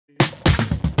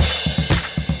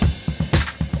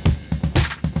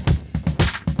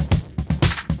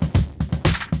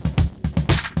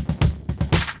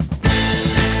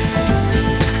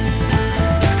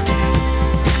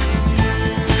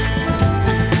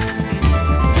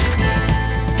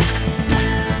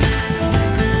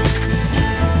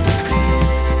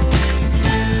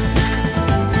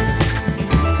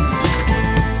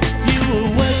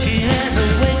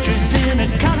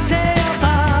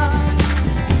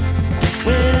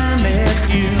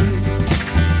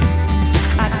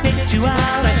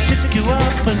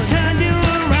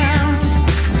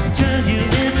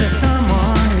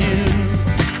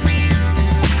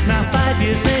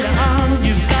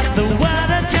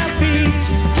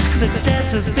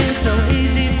Success has been so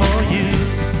easy for you,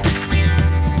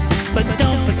 but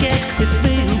don't forget it's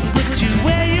me who put you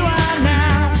where you are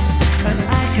now, and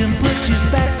I can put you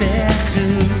back there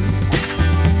too.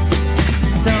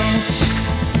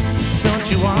 Don't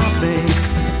you want me?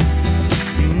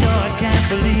 You know I can't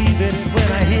believe it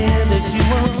when I hear that you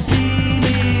won't see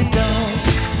me.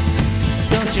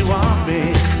 Don't you want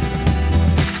me?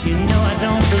 You know I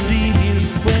don't believe you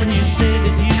when you say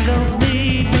that you don't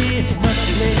need me. It's much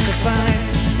too late to find.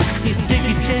 You think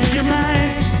you changed your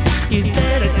mind? You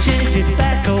better change it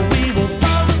back or we will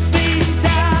both be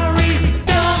sorry.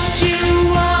 Don't you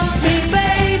want me,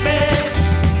 baby?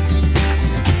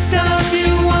 Don't you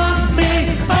want me?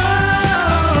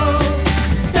 Oh,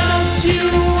 don't you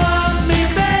want me,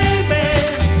 baby?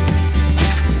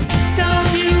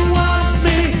 Don't you want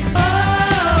me?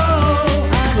 Oh,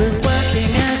 I was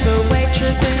working as a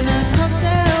waitress in a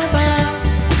cocktail bar.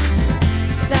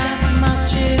 That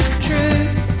much is true.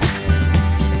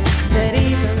 That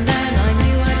even then I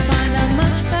knew I'd find a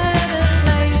much better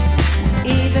place,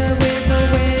 either with or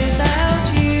without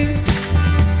you.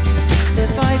 The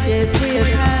 5 years we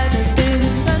have had have been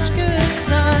such good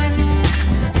times.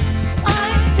 I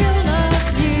still love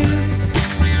you,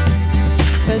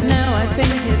 but now I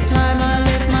think it's time I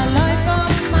live my life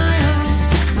on my own.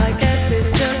 I guess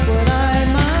it's just what I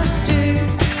must do.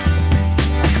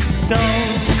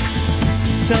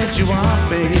 Don't you want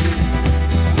me?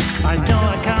 I know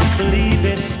I can't believe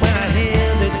it when I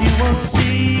hear that you won't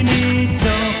see me.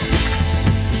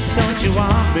 Don't you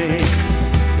want me?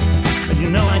 You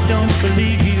know I don't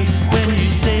believe you when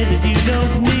you say that you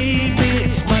don't need